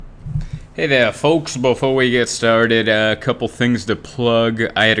Hey there, folks. Before we get started, a couple things to plug.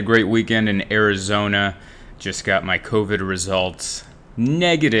 I had a great weekend in Arizona. Just got my COVID results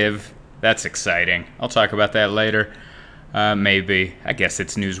negative. That's exciting. I'll talk about that later. Maybe. I guess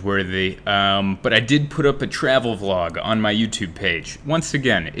it's newsworthy. But I did put up a travel vlog on my YouTube page. Once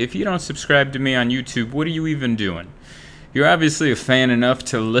again, if you don't subscribe to me on YouTube, what are you even doing? You're obviously a fan enough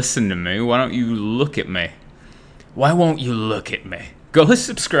to listen to me. Why don't you look at me? Why won't you look at me? Go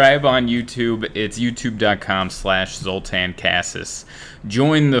subscribe on YouTube. It's youtube.com/Zoltan Cassis.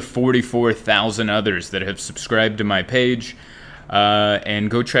 Join the 44,000 others that have subscribed to my page.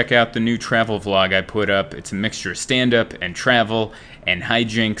 And go check out the new travel vlog I put up. It's a mixture of stand-up and travel and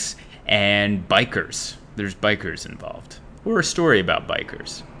hijinks and bikers. There's bikers involved. Or a story about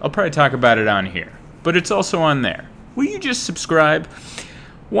bikers. I'll probably talk about it on here. But it's also on there. Will you just subscribe?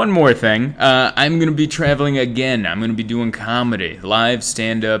 One more thing, I'm going to be traveling again. I'm going to be doing comedy, live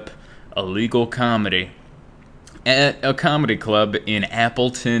stand-up, illegal comedy, at a comedy club in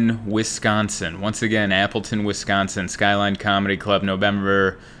Appleton, Wisconsin. Once again, Appleton, Wisconsin, Skyline Comedy Club,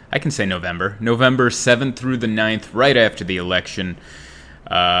 November 7th through the 9th, right after the election.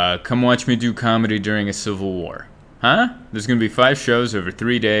 Come watch me do comedy during a civil war. Huh? There's going to be 5 shows over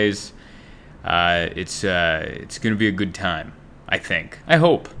 3 days. It's going to be a good time. I think. I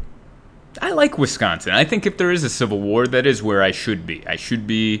hope. I like Wisconsin. I think if there is a civil war, that is where I should be. I should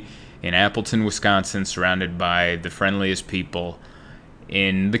be in Appleton, Wisconsin, surrounded by the friendliest people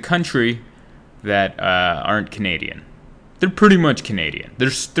in the country that aren't Canadian. They're pretty much Canadian.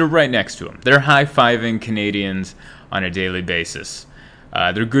 They're right next to them. They're high-fiving Canadians on a daily basis.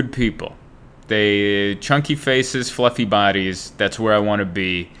 They're good people. They chunky faces, fluffy bodies. That's where I want to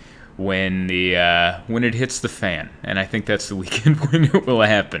be when it hits the fan, and I think that's the weekend when it will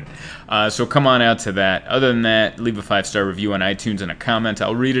happen. So come on out to that. Other than that, leave a 5-star review on iTunes and a comment.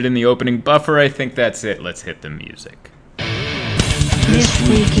 I'll read it in the opening buffer. I think that's it. Let's hit the music. This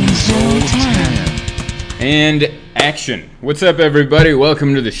Week in Zoltan. And action. What's up, everybody?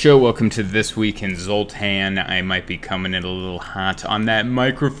 Welcome to the show. Welcome to This Week in Zoltan. I might be coming in a little hot on that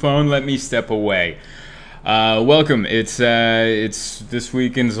microphone. Let me step away. Welcome. It's This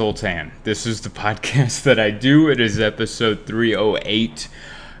Week in Zoltan. This is the podcast that I do. It is episode 308,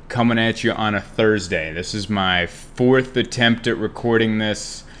 coming at you on a Thursday. This is my 4th attempt at recording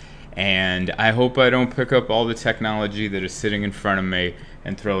this, and I hope I don't pick up all the technology that is sitting in front of me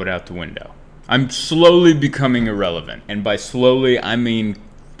and throw it out the window. I'm slowly becoming irrelevant, and by slowly, I mean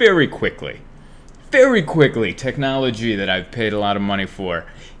very quickly. Very quickly, technology that I've paid a lot of money for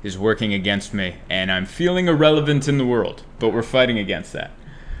is working against me, and I'm feeling irrelevant in the world, but we're fighting against that.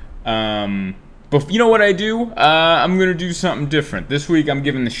 But you know what I do? I'm going to do something different. This week, I'm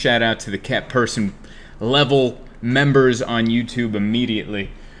giving the shout-out to the Cat Person level members on YouTube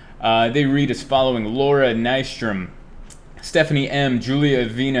immediately. They read as following: Laura Nystrom, Stephanie M., Julia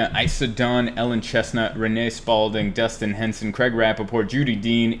Avina, Isa Dawn, Ellen Chestnut, Renee Spalding, Dustin Henson, Craig Rappaport, Judy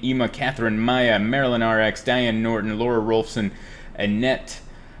Dean, Ema, Catherine Maya, Marilyn RX, Diane Norton, Laura Rolfson, Annette,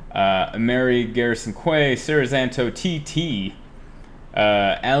 Mary Garrison Quay, Sarah Zanto, TT,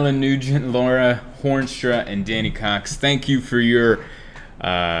 Alan Nugent, Laura Hornstra, and Danny Cox. Thank you for your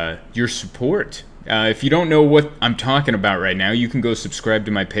support. If you don't know what I'm talking about right now, you can go subscribe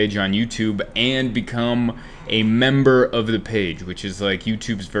to my page on YouTube and become a member of the page, which is like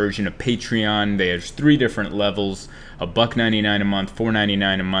YouTube's version of Patreon. There's 3 different levels: $1.99 a month,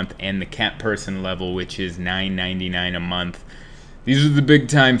 $4.99 a month, and the Cat Person level, which is $9.99 a month. These are the big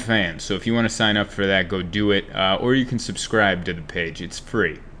time fans, so if you want to sign up for that, go do it, or you can subscribe to the page. It's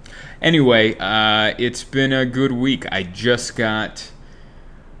free. Anyway, it's been a good week. I just got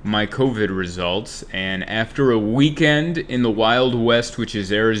my COVID results, and after a weekend in the Wild West, which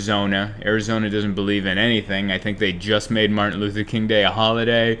is Arizona doesn't believe in anything. I think they just made Martin Luther King Day a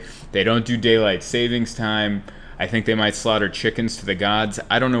holiday. They don't do daylight savings time. I think they might slaughter chickens to the gods.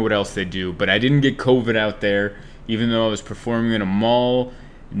 I don't know what else they do, but I didn't get COVID out there, even though I was performing in a mall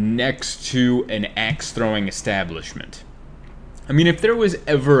next to an axe-throwing establishment. I mean, if there was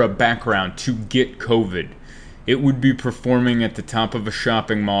ever a background to get COVID, it would be performing at the top of a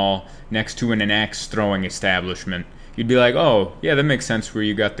shopping mall next to an axe-throwing establishment. You'd be like, oh, yeah, that makes sense where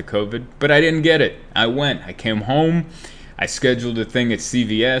you got the COVID. But I didn't get it. I went. I came home. I scheduled a thing at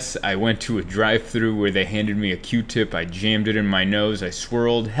CVS. I went to a drive-thru where they handed me a Q-tip. I jammed it in my nose. I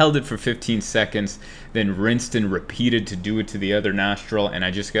swirled, held it for 15 seconds, then rinsed and repeated to do it to the other nostril, and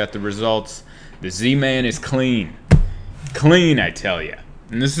I just got the results. The Z-Man is clean. Clean, I tell you.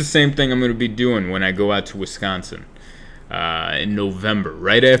 And this is the same thing I'm going to be doing when I go out to Wisconsin in November,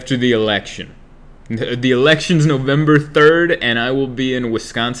 right after the election. The election's November 3rd, and I will be in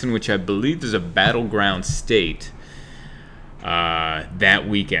Wisconsin, which I believe is a battleground state, that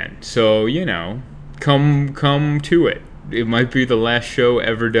weekend. So, come to it. It might be the last show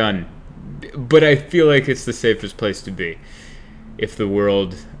ever done. But I feel like it's the safest place to be. If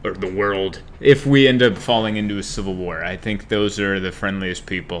if we end up falling into a civil war, I think those are the friendliest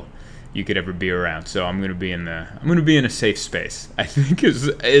people you could ever be around. So I'm gonna be in a safe space, I think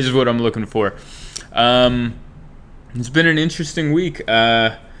is what I'm looking for. It's been an interesting week.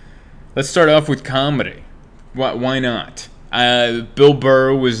 Let's start off with comedy. Why not? Bill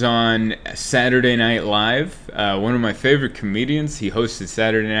Burr was on Saturday Night Live. One of my favorite comedians. He hosted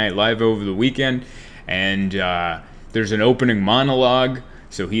Saturday Night Live over the weekend, and there's an opening monologue.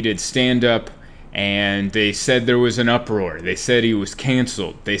 So he did stand-up, and they said there was an uproar. They said he was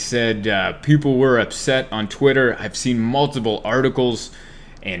canceled. They said people were upset on Twitter. I've seen multiple articles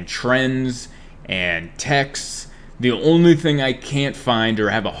and trends and texts. The only thing I can't find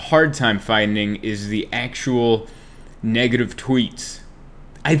or have a hard time finding is the actual negative tweets.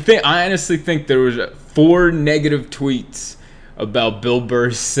 I honestly think there was 4 negative tweets about Bill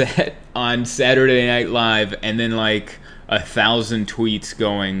Burr's set on Saturday Night Live, and then like 1,000 tweets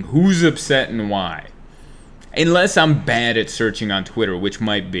going, who's upset and why? Unless I'm bad at searching on Twitter, which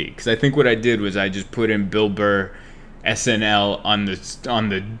might be, because I think what I did was I just put in Bill Burr SNL on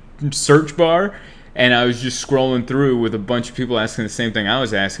the search bar, and I was just scrolling through with a bunch of people asking the same thing I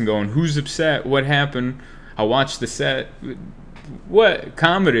was asking, going, who's upset? What happened? I watched the set. What?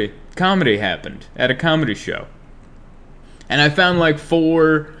 Comedy happened at a comedy show. And I found like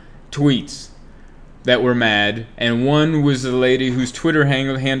 4 tweets that were mad, and one was a lady whose Twitter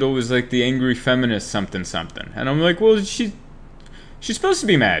handle was like the angry feminist something. And I'm like, well, she's supposed to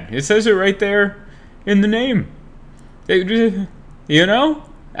be mad. It says it right there in the name. I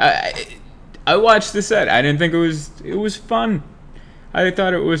watched the set. I didn't think it was fun. I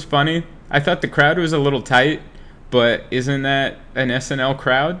thought it was funny. I thought the crowd was a little tight, but isn't that an SNL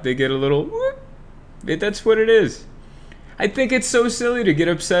crowd? They get a little whoop. That's what it is. I think it's so silly to get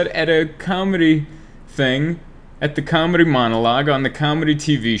upset at a comedy thing, at the comedy monologue on the comedy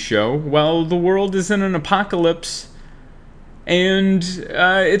TV show, while the world is in an apocalypse and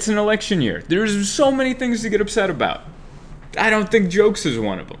it's an election year. There's so many things to get upset about. I don't think jokes is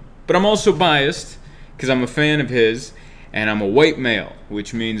one of them. But I'm also biased because I'm a fan of his, and I'm a white male,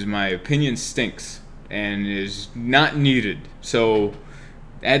 which means my opinion stinks and is not needed. So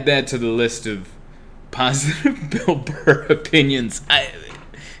add that to the list of positive Bill Burr opinions.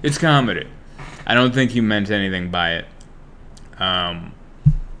 It's comedy. I don't think he meant anything by it.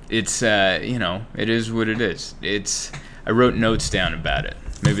 It is what it is. I wrote notes down about it.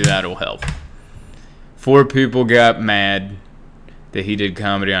 Maybe that'll help. 4 people got mad that he did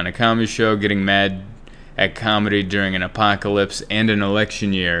comedy on a comedy show. Getting mad at comedy during an apocalypse and an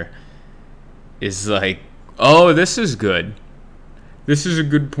election year is like, oh, this is good. This is a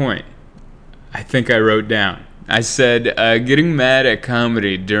good point. I think I wrote down. I said, getting mad at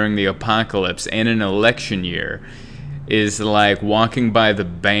comedy during the apocalypse and an election year is like walking by the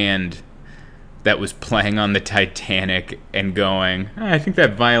band that was playing on the Titanic and going, I think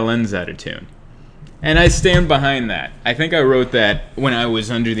that violin's out of tune. And I stand behind that. I think I wrote that when I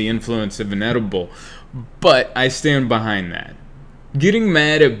was under the influence of an edible, but I stand behind that. Getting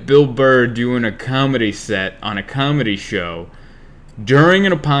mad at Bill Burr doing a comedy set on a comedy show during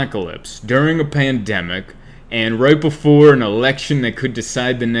an apocalypse, during a pandemic, and right before an election that could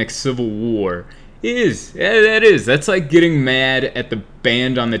decide the next civil war that's like getting mad at the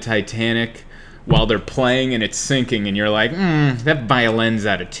band on the Titanic while they're playing and it's sinking, and you're like, that violin's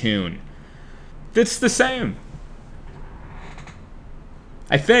out of tune. It's the same.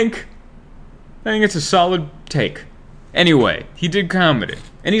 I think it's a solid take. Anyway, he did comedy,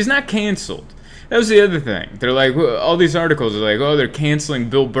 and he's not canceled. That was the other thing. They're like, all these articles are like, oh, they're canceling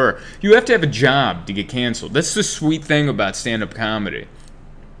Bill Burr. You have to have a job to get canceled. That's the sweet thing about stand-up comedy,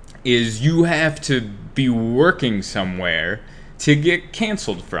 is you have to be working somewhere to get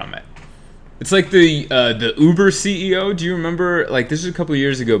canceled from it. It's like the Uber CEO. Do you remember? Like, this was a couple of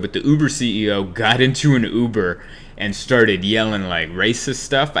years ago, but the Uber CEO got into an Uber and started yelling like racist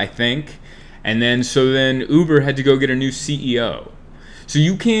stuff, I think. And then Uber had to go get a new CEO. So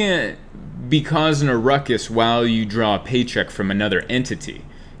you can't be causing a ruckus while you draw a paycheck from another entity,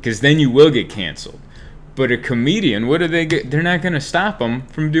 because then you will get canceled. But a comedian, what do they get? They're not going to stop them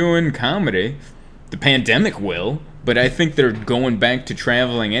from doing comedy. The pandemic will, but I think they're going back to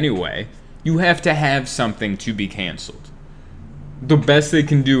traveling anyway. You have to have something to be canceled. The best they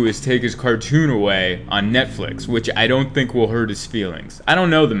can do is take his cartoon away on Netflix, which I don't think will hurt his feelings. I don't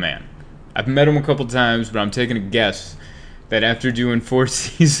know the man. I've met him a couple times, but I'm taking a guess that after doing 4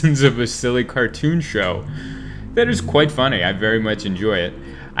 seasons of a silly cartoon show, that is quite funny. I very much enjoy it.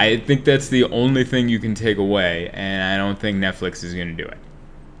 I think that's the only thing you can take away, and I don't think Netflix is going to do it.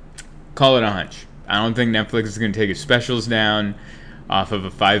 Call it a hunch. I don't think Netflix is going to take his specials down off of a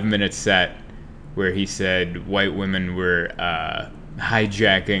 5-minute set where he said white women were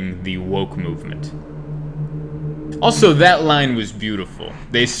hijacking the woke movement. Also, that line was beautiful.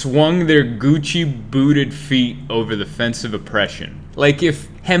 They swung their Gucci-booted feet over the fence of oppression. Like if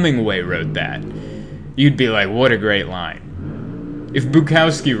Hemingway wrote that, you'd be like, what a great line. If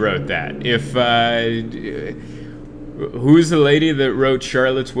Bukowski wrote that, if, who's the lady that wrote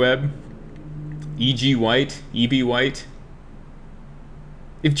Charlotte's Web? E.G. White? E.B. White?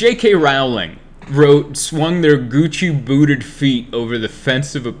 If J.K. Rowling swung their Gucci-booted feet over the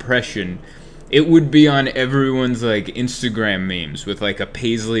fence of oppression, it would be on everyone's like Instagram memes with like a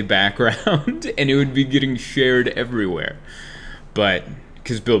paisley background, and it would be getting shared everywhere. But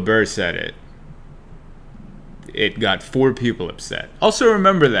because Bill Burr said it, it got 4 people upset. Also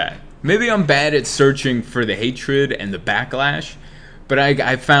remember that. Maybe I'm bad at searching for the hatred and the backlash, but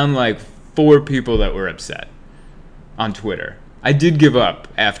I found like 4 people that were upset on Twitter. I did give up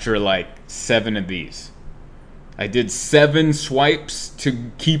after like 7 of these. I did 7 swipes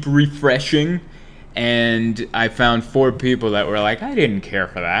to keep refreshing, and I found 4 people that were like, I didn't care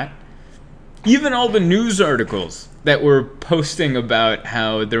for that. Even all the news articles that were posting about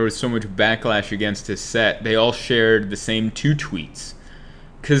how there was so much backlash against his set, they all shared the same 2 tweets.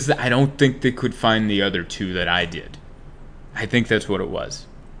 Because I don't think they could find the other 2 that I did. I think that's what it was.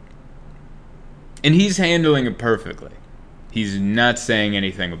 And he's handling it perfectly. He's not saying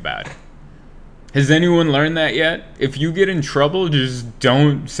anything about it. Has anyone learned that yet? If you get in trouble, just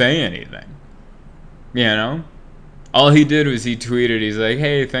don't say anything. You know? All he did was he tweeted, he's like,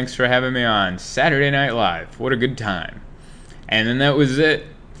 hey, thanks for having me on Saturday Night Live. What a good time. And then that was it.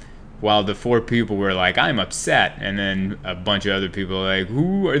 While the 4 people were like, I'm upset. And then a bunch of other people were like,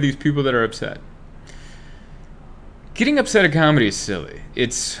 who are these people that are upset? Getting upset at comedy is silly.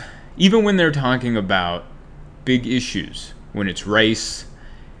 It's, even when they're talking about big issues, when it's race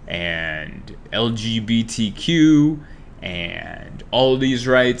and LGBTQ and all these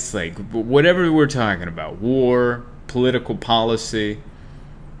rights, like whatever we're talking about, war, political policy,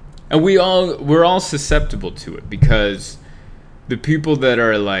 and we're all susceptible to it because the people that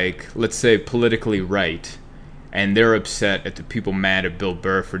are like, let's say, politically right, and they're upset at the people mad at Bill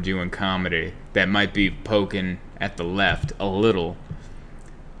Burr for doing comedy that might be poking at the left a little.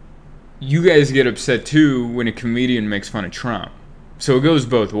 You guys get upset too when a comedian makes fun of Trump. So it goes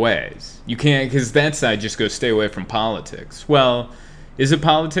both ways. You can't, because that side just goes, stay away from politics. Well, is it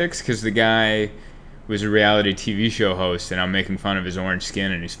politics? Because the guy was a reality TV show host and I'm making fun of his orange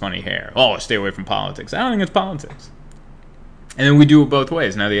skin and his funny hair. Oh, stay away from politics. I don't think it's politics. And then we do it both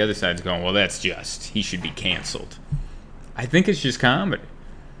ways. Now the other side's going, well, that's just, he should be canceled. I think it's just comedy.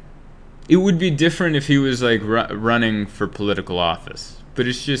 It would be different if he was like running for political office. But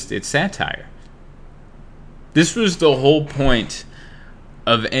it's satire. This was the whole point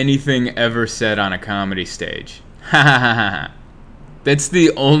of anything ever said on a comedy stage. Ha ha ha ha. That's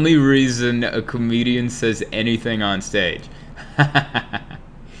the only reason a comedian says anything on stage.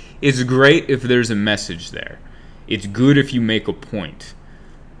 It's great if there's a message there. It's good if you make a point.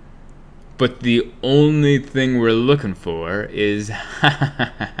 But the only thing we're looking for is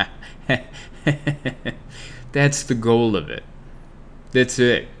that's the goal of it. That's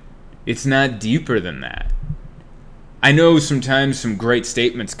it. It's not deeper than that. I know sometimes some great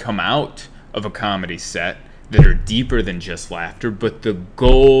statements come out of a comedy set that are deeper than just laughter, but the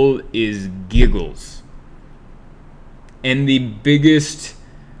goal is giggles. And the biggest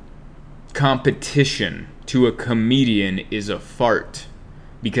competition to a comedian is a fart,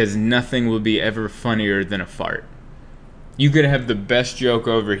 because nothing will be ever funnier than a fart. You could have the best joke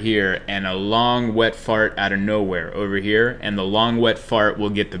over here and a long wet fart out of nowhere over here, and the long wet fart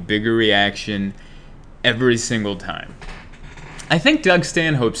will get the bigger reaction every single time. I think Doug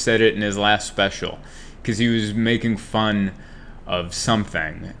Stanhope said it in his last special, because he was making fun of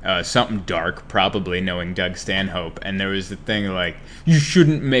something dark, probably, knowing Doug Stanhope, and there was the thing like, you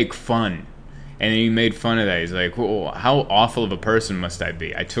shouldn't make fun. And he made fun of that. He's like, well, how awful of a person must I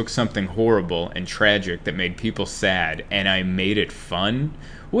be? I took something horrible and tragic that made people sad, and I made it fun?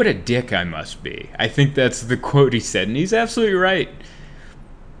 What a dick I must be. I think that's the quote he said, and he's absolutely right.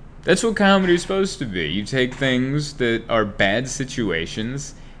 That's what comedy is supposed to be. You take things that are bad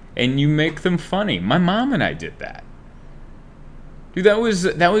situations, and you make them funny. My mom and I did that. Dude,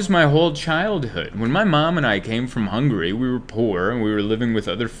 that was my whole childhood. When my mom and I came from Hungary, we were poor and we were living with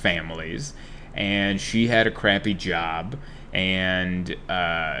other families, and she had a crappy job, and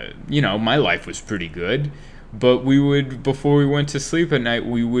my life was pretty good. But we would, before we went to sleep at night,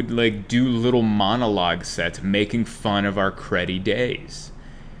 we would like do little monologue sets making fun of our cruddy days.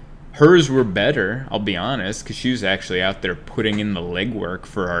 Hers were better, I'll be honest, because she was actually out there putting in the legwork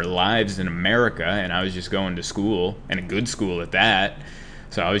for our lives in America, and I was just going to school, and a good school at that.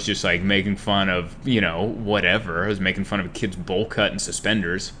 So I was just like making fun of, whatever. I was making fun of a kid's bowl cut and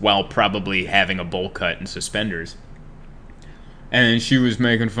suspenders, while probably having a bowl cut and suspenders. And then she was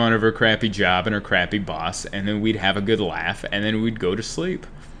making fun of her crappy job and her crappy boss, and then we'd have a good laugh, and then we'd go to sleep.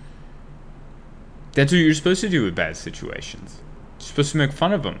 That's what you're supposed to do with bad situations. You're supposed to make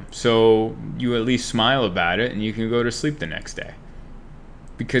fun of them, so you at least smile about it, and you can go to sleep the next day.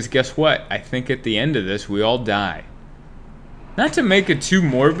 Because guess what? I think at the end of this, we all die. Not to make it too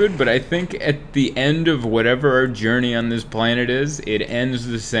morbid, but I think at the end of whatever our journey on this planet is, it ends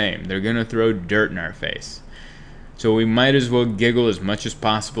the same. They're going to throw dirt in our face. So we might as well giggle as much as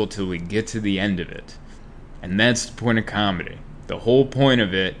possible till we get to the end of it. And that's the point of comedy. The whole point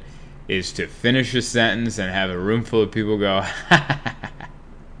of it is to finish a sentence and have a room full of people go, ha ha ha ha.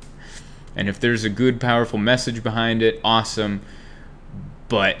 And if there's a good, powerful message behind it, awesome.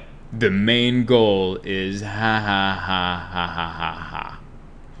 But the main goal is ha ha ha ha ha ha ha.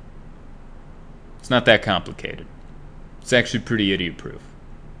 It's not that complicated. It's actually pretty idiot-proof.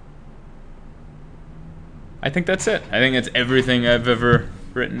 I think that's it. I think that's everything I've ever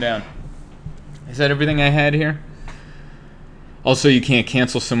written down. Is that everything I had here? Also, you can't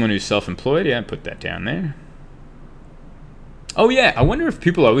cancel someone who's self-employed. Yeah, I put that down there. Oh yeah, I wonder if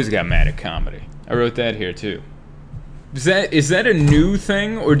people always got mad at comedy. I wrote that here too. Is that a new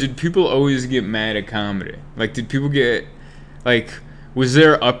thing, or did people always get mad at comedy? Like, did people get, like, was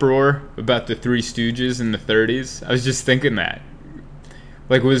there uproar about the Three Stooges in the 30s? I was just thinking that.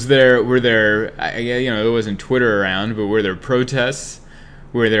 Like, were there, there wasn't Twitter around, but were there protests?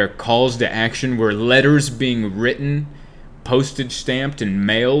 Were there calls to action? Were letters being written, postage stamped, and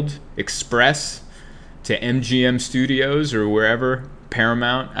mailed express to MGM Studios or wherever?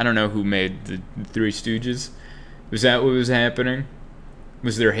 Paramount? I don't know who made the Three Stooges. Was that what was happening?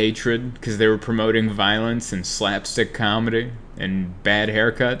 Was there hatred because they were promoting violence and slapstick comedy and bad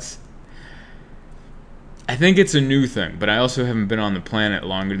haircuts? I think it's a new thing, but I also haven't been on the planet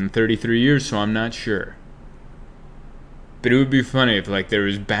longer than 33 years, so I'm not sure. But it would be funny if, like, there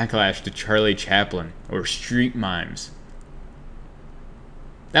was backlash to Charlie Chaplin or street mimes.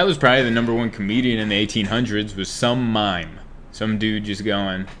 That was probably the number one comedian in the 1800s, was some mime. Some dude just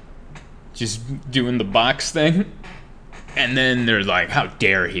doing the box thing. And then they're like, how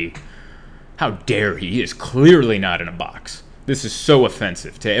dare he? How dare he? He is clearly not in a box. This is so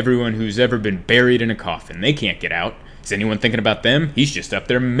offensive to everyone who's ever been buried in a coffin. They can't get out. Is anyone thinking about them? He's just up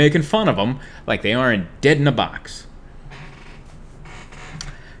there making fun of them like they aren't dead in a box.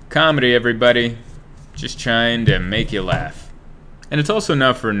 Comedy, everybody. Just trying to make you laugh. And it's also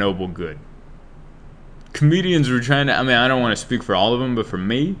not for a noble good. Comedians were trying to, I don't want to speak for all of them, but for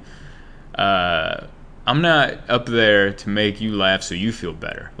me, I'm not up there to make you laugh so you feel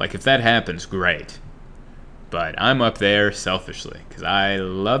better. Like, if that happens, great. But I'm up there selfishly, because I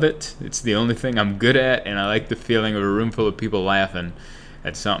love it. It's the only thing I'm good at, and I like the feeling of a room full of people laughing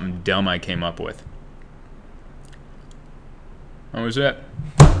at something dumb I came up with. What was that?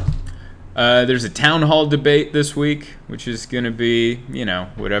 There's a town hall debate this week, which is going to be,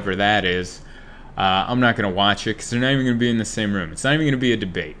 whatever that is. I'm not going to watch it, because they're not even going to be in the same room. It's not even going to be a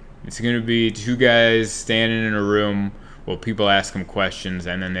debate. It's going to be two guys standing in a room while people ask them questions,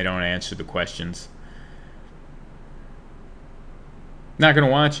 and then they don't answer the questions. Not going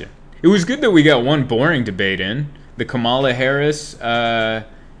to watch it. It was good that we got one boring debate in. The Kamala Harris,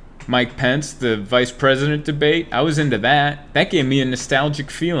 Mike Pence, the vice president debate. I was into that. That gave me a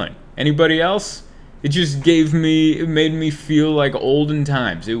nostalgic feeling. Anybody else? It made me feel like olden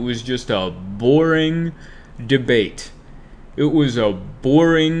times. It was just a boring debate. It was a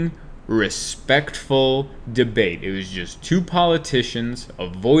boring, respectful debate. It was just two politicians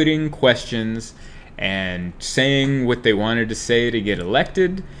avoiding questions and saying what they wanted to say to get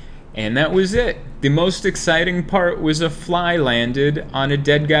elected, and that was it. The most exciting part was a fly landed on a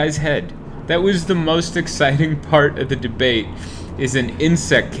dead guy's head. That was the most exciting part of the debate, is an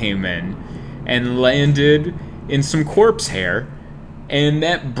insect came in and landed in some corpse hair, and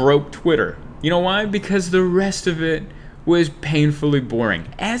that broke Twitter. You know why? Because the rest of it was painfully boring,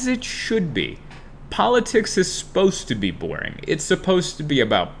 as it should be. Politics is supposed to be boring. It's supposed to be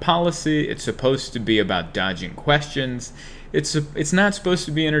about policy. It's supposed to be about dodging questions. It's not supposed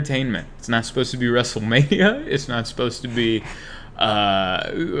to be entertainment. It's not supposed to be WrestleMania. It's not supposed to be,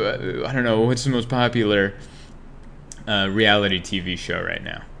 I don't know, what's the most popular reality TV show right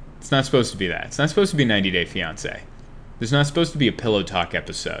now? It's not supposed to be that. It's not supposed to be 90 Day Fiancé. There's not supposed to be a Pillow Talk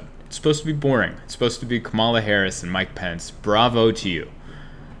episode. It's supposed to be boring. It's supposed to be Kamala Harris and Mike Pence. Bravo to you.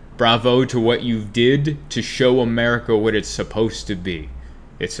 Bravo to what you did to show America what it's supposed to be.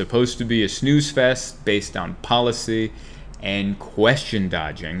 It's supposed to be a snooze fest based on policy and question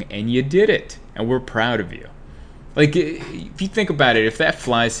dodging, and you did it, and we're proud of you. Like, if you think about it, if that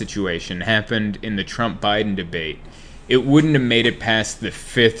fly situation happened in the Trump-Biden debate, it wouldn't have made it past the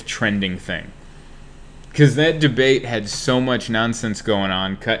 5th trending thing. Because that debate had so much nonsense going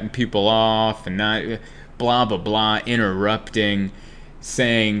on, cutting people off and not blah, blah, blah, interrupting,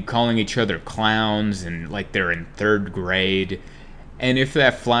 calling each other clowns and like they're in 3rd grade. And if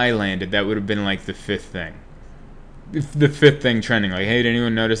that fly landed, that would have been like the 5th thing. The 5th thing trending. Like, hey, did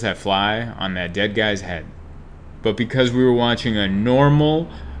anyone notice that fly on that dead guy's head? But because we were watching a normal,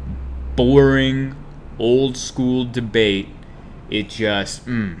 boring, old school debate, it just,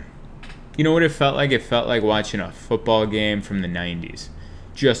 You know what it felt like? It felt like watching a football game from the 90s.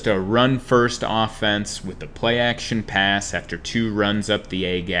 Just a run-first offense with a play-action pass after 2 runs up the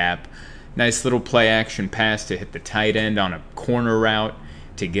A-gap. Nice little play-action pass to hit the tight end on a corner route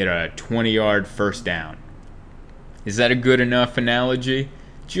to get a 20-yard first down. Is that a good enough analogy?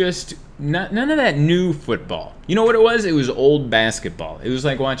 Just none of that new football. You know what it was? It was old basketball. It was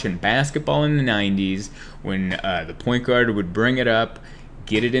like watching basketball in the 90s when the point guard would bring it up,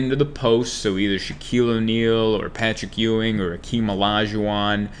 get it into the post, so either Shaquille O'Neal or Patrick Ewing or Akeem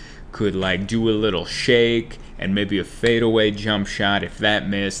Olajuwon could like do a little shake and maybe a fadeaway jump shot. If that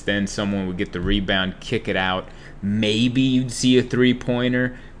missed, then someone would get the rebound, kick it out. Maybe you'd see a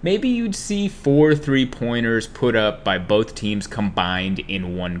three-pointer. Maybe you'd see 4 3-pointers put up by both teams combined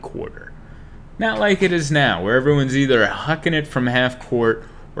in 1 quarter. Not like it is now, where everyone's either hucking it from half court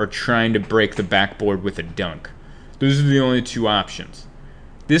or trying to break the backboard with a dunk. Those are the only 2 options.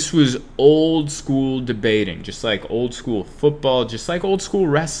 This was old school debating, just like old school football, just like old school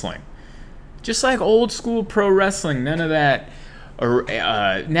wrestling. Just like old school pro wrestling, none of that.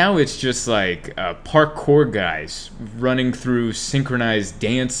 Now it's just like parkour guys running through synchronized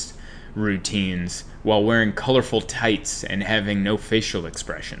dance routines while wearing colorful tights and having no facial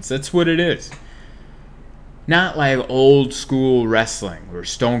expressions. That's what it is. Not like old school wrestling where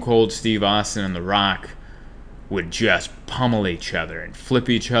Stone Cold Steve Austin and The Rock would just pummel each other and flip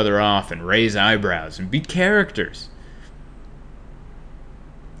each other off and raise eyebrows and be characters.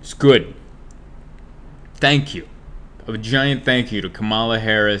 It's good. Thank you. A giant thank you to Kamala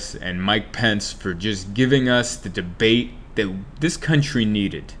Harris and Mike Pence for just giving us the debate that this country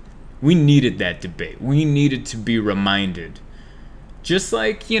needed. We needed that debate. We needed to be reminded. Just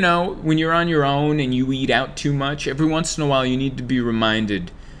like, when you're on your own and you eat out too much, every once in a while you need to be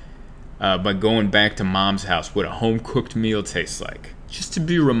reminded by going back to mom's house what a home-cooked meal tastes like. Just to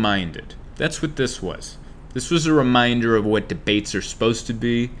be reminded. That's what this was. This was a reminder of what debates are supposed to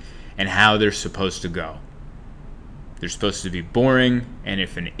be and how they're supposed to go. They're supposed to be boring, and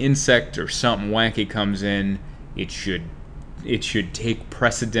if an insect or something wacky comes in, it should take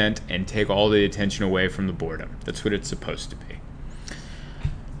precedent and take all the attention away from the boredom. That's what it's supposed to be.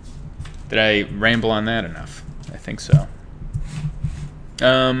 Did I ramble on that enough? I think so.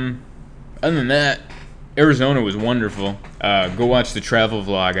 Other than that, Arizona was wonderful. Go watch the travel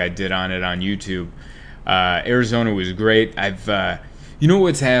vlog I did on it on YouTube. Arizona was great. You know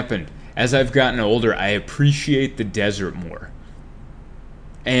what's happened? As I've gotten older, I appreciate the desert more.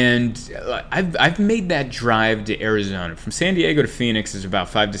 And I've made that drive to Arizona. From San Diego to Phoenix is about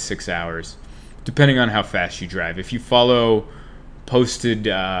 5 to 6 hours, depending on how fast you drive. If you follow posted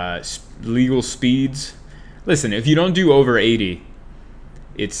legal speeds, listen, if you don't do over 80,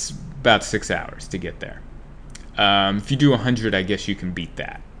 it's about 6 hours to get there. If you do 100, I guess you can beat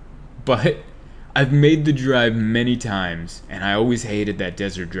that. But I've made the drive many times, and I always hated that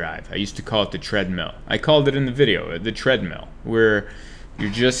desert drive. I used to call it the treadmill. I called it in the video, the treadmill, where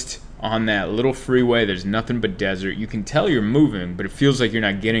you're just on that little freeway. There's nothing but desert. You can tell you're moving, but it feels like you're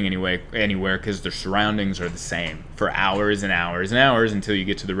not getting anywhere because the surroundings are the same for hours and hours and hours until you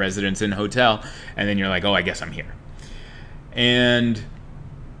get to the Residence Inn hotel, and then you're like, oh, I guess I'm here. And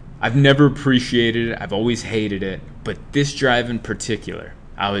I've never appreciated it. I've always hated it. But this drive in particular,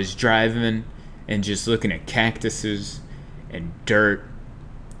 I was driving and just looking at cactuses and dirt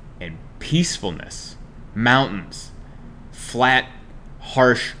and peacefulness, mountains, flat,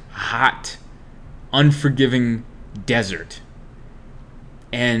 harsh, hot unforgiving desert.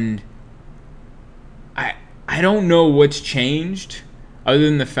 And I don't know what's changed other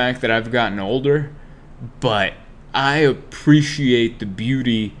than the fact that I've gotten older, but I appreciate the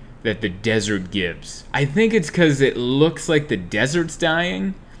beauty that the desert gives. I think it's because it looks like the desert's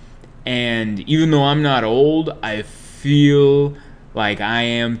dying, and even though I'm not old, I feel like I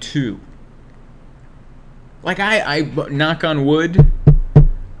am too. Like I knock on wood,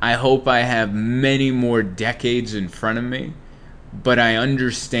 I hope I have many more decades in front of me, but I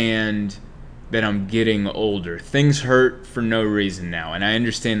understand that I'm getting older. Things hurt for no reason now, and I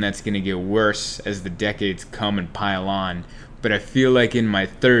understand that's going to get worse as the decades come and pile on, but I feel like in my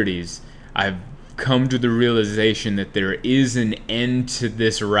 30s, I've come to the realization that there is an end to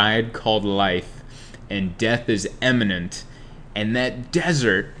this ride called life, and death is imminent, and that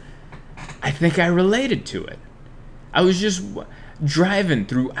desert, I think I related to it. I was just driving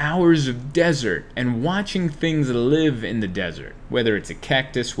through hours of desert and watching things live in the desert, whether it's a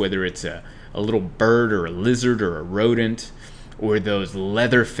cactus, whether it's a little bird or a lizard or a rodent, or those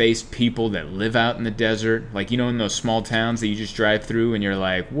leather-faced people that live out in the desert. Like, you know, in those small towns that you just drive through and you're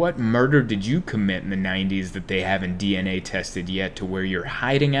like, what murder did you commit in the 90s that they haven't DNA tested yet, to where you're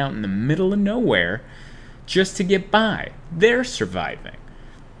hiding out in the middle of nowhere just to get by? They're surviving.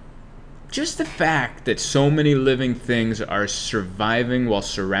 Just the fact that so many living things are surviving while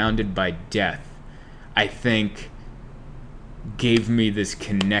surrounded by death, I think, gave me this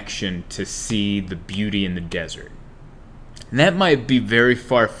connection to see the beauty in the desert. And that might be very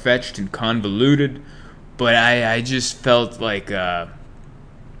far-fetched and convoluted, but I just felt like I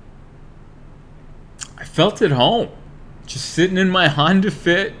felt at home. Just sitting in my Honda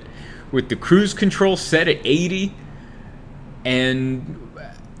Fit with the cruise control set at 80 and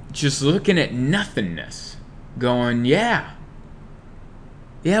just looking at nothingness, going, yeah,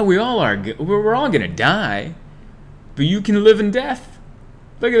 we all are. We're all gonna die, but you can live in death.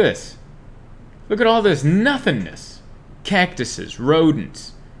 Look at this. Look at all this nothingness. Cactuses,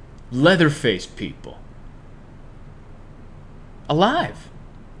 rodents, leather-faced people. Alive.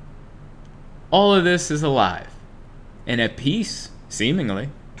 All of this is alive. And at peace, seemingly.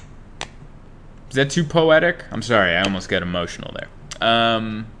 Is that too poetic? I'm sorry, I almost got emotional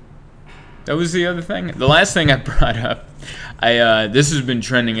there. That was the other thing. The last thing I brought up, this has been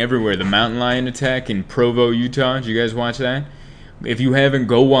trending everywhere. The mountain lion attack in Provo, Utah. Did you guys watch that? If you haven't,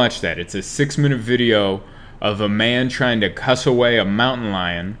 go watch that. It's a 6-minute video of a man trying to cuss away a mountain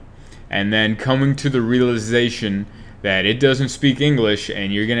lion and then coming to the realization that it doesn't speak English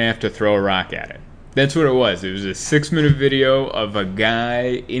and you're going to have to throw a rock at it. That's what it was. It was a 6-minute video of a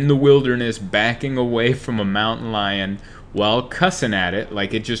guy in the wilderness backing away from a mountain lion while cussing at it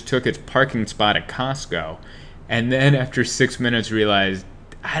like it just took its parking spot at Costco. And then after 6 minutes realized,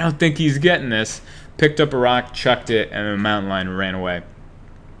 I don't think he's getting this, picked up a rock, chucked it, and the mountain lion ran away.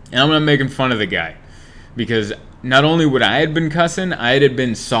 And I'm not making fun of the guy, because not only would I had been cussing, I had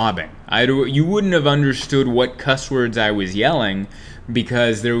been sobbing. You wouldn't have understood what cuss words I was yelling,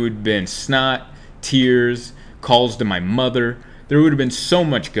 because there would have been snot, tears, calls to my mother. There would have been so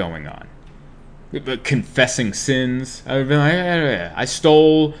much going on. Confessing sins. I would have been like, I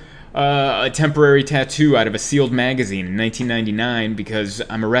stole a temporary tattoo out of a sealed magazine in 1999 because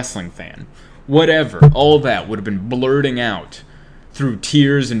I'm a wrestling fan. Whatever. All that would have been blurting out through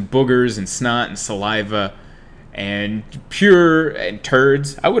tears and boogers and snot and saliva and pure and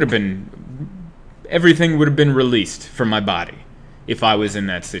turds. Everything would have been released from my body if I was in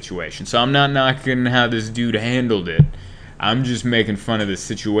that situation. So I'm not knocking how this dude handled it. I'm just making fun of the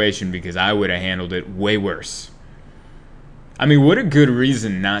situation because I would have handled it way worse. I mean, what a good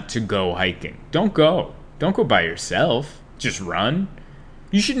reason not to go hiking. Don't go. Don't go by yourself. Just run.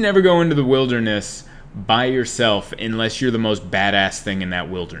 You should never go into the wilderness by yourself unless you're the most badass thing in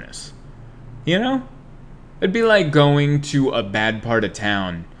that wilderness. You know? It'd be like going to a bad part of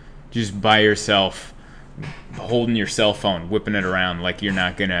town just by yourself, holding your cell phone, whipping it around like you're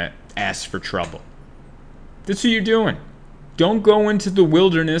not gonna ask for trouble. That's what you're doing. Don't go into the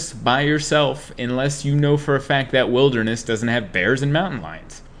wilderness by yourself unless you know for a fact that wilderness doesn't have bears and mountain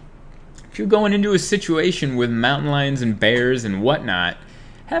lions. If you're going into a situation with mountain lions and bears and whatnot,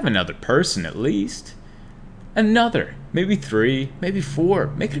 have another person at least. Another. Maybe 3, maybe 4.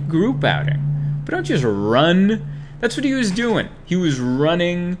 Make it a group outing. But don't just run. That's what he was doing. He was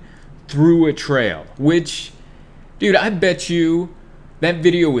running through a trail, which, dude, I bet you that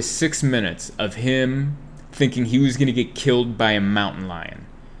video was 6 minutes of him thinking he was going to get killed by a mountain lion.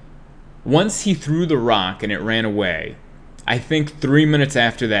 Once he threw the rock and it ran away, I think 3 minutes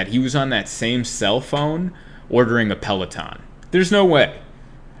after that, he was on that same cell phone ordering a Peloton. There's no way.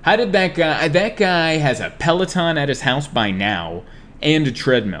 How did that guy... That guy has a Peloton at his house by now and a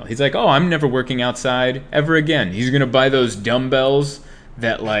treadmill. He's like, oh, I'm never working outside ever again. He's going to buy those dumbbells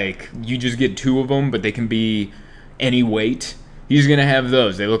that, like, you just get 2 of them, but they can be any weight. He's going to have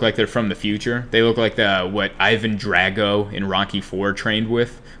those. They look like they're from the future. They look like what Ivan Drago in Rocky IV trained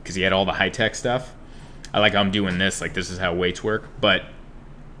with, because he had all the high-tech stuff. I like how I'm doing this, like this is how weights work. But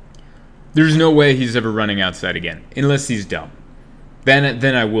there's no way he's ever running outside again, unless he's dumb.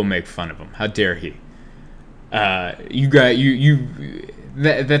 Then I will make fun of him. How dare he? That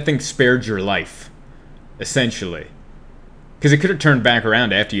thing spared your life, essentially. Because it could have turned back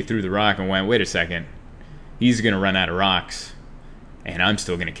around after you threw the rock and went, wait a second, he's going to run out of rocks, and I'm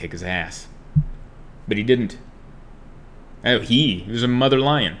still going to kick his ass. But he didn't. Oh, he was a mother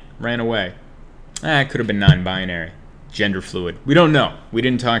lion, ran away. It could have been non-binary, gender fluid. We don't know. We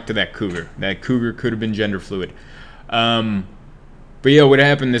didn't talk to that cougar. That cougar could have been gender fluid. But yeah, what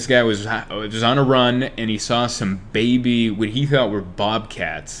happened, this guy was on a run, and he saw some baby, what he thought were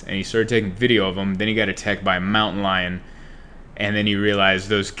bobcats, and he started taking video of them. Then he got attacked by a mountain lion, and then he realized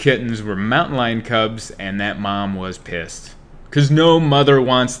those kittens were mountain lion cubs, and that mom was pissed. Because no mother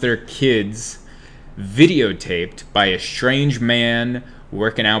wants their kids videotaped by a strange man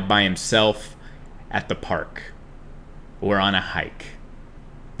working out by himself at the park or on a hike.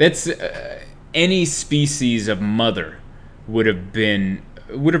 That's any species of mother would have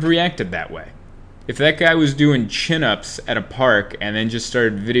reacted that way. If that guy was doing chin-ups at a park and then just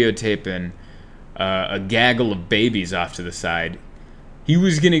started videotaping a gaggle of babies off to the side, he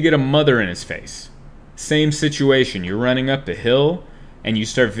was going to get a mother in his face. Same situation. You're running up a hill and you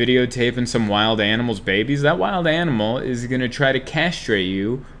start videotaping some wild animal's babies. That wild animal is going to try to castrate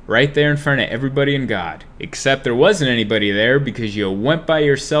you right there in front of everybody and God. Except there wasn't anybody there because you went by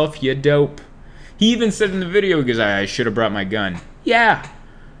yourself, you dope. He even said in the video, because I should have brought my gun. Yeah.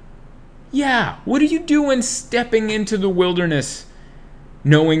 What are you doing stepping into the wilderness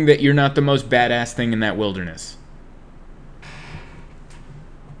knowing that you're not the most badass thing in that wilderness?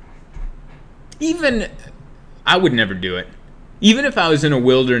 I would never do it. Even if I was in a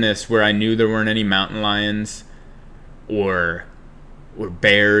wilderness where I knew there weren't any mountain lions or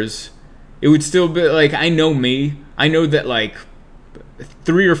bears, it would still be like, I know me. I know that like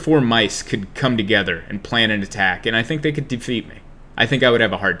 3 or 4 mice could come together and plan an attack, and I think they could defeat me. I think I would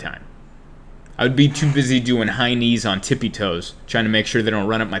have a hard time. I would be too busy doing high knees on tippy toes, trying to make sure they don't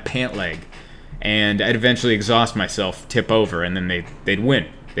run up my pant leg. And I'd eventually exhaust myself, tip over, and then they'd win.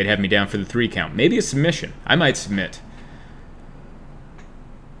 They'd have me down for the 3 count. Maybe a submission. I might submit.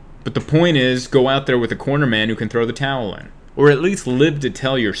 But the point is, go out there with a corner man who can throw the towel in. Or at least live to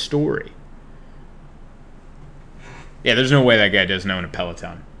tell your story. Yeah, there's no way that guy doesn't own a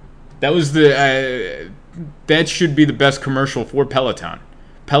Peloton. That should be the best commercial for Peloton.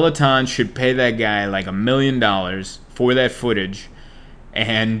 Peloton should pay that guy like $1 million for that footage.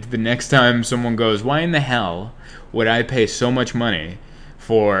 And the next time someone goes, why in the hell would I pay so much money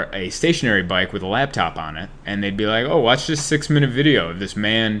for a stationary bike with a laptop on it? And they'd be like, oh, watch this 6-minute video of this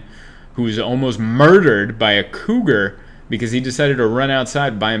man who's almost murdered by a cougar because he decided to run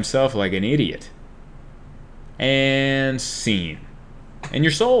outside by himself like an idiot. And scene. And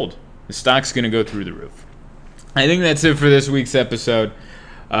you're sold. The stock's going to go through the roof. I think that's it for this week's episode.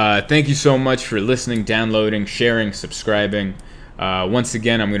 Thank you so much for listening, downloading, sharing, subscribing. Once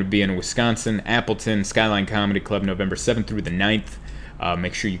again, I'm going to be in Wisconsin, Appleton, Skyline Comedy Club, November 7th through the 9th.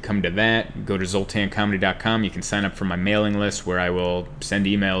 Make sure you come to that. Go to zoltancomedy.com. You can sign up for my mailing list where I will send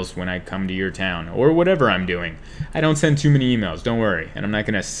emails when I come to your town or whatever I'm doing. I don't send too many emails, don't worry. And I'm not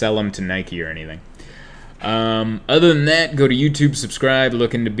going to sell them to Nike or anything. Other than that, go to YouTube, subscribe,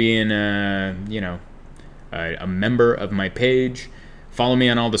 look into being a member of my page. Follow me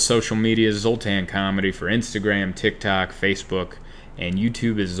on all the social media, Zoltan Comedy for Instagram, TikTok, Facebook, and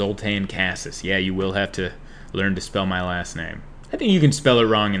YouTube is Zoltan Cassis. Yeah, you will have to learn to spell my last name. I think you can spell it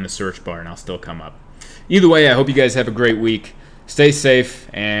wrong in the search bar and I'll still come up. Either way, I hope you guys have a great week. Stay safe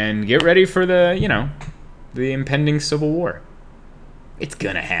and get ready for the impending Civil War. It's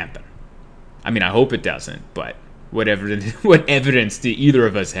gonna happen. I mean, I hope it doesn't, but what evidence do either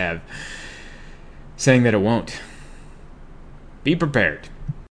of us have saying that it won't? Be prepared.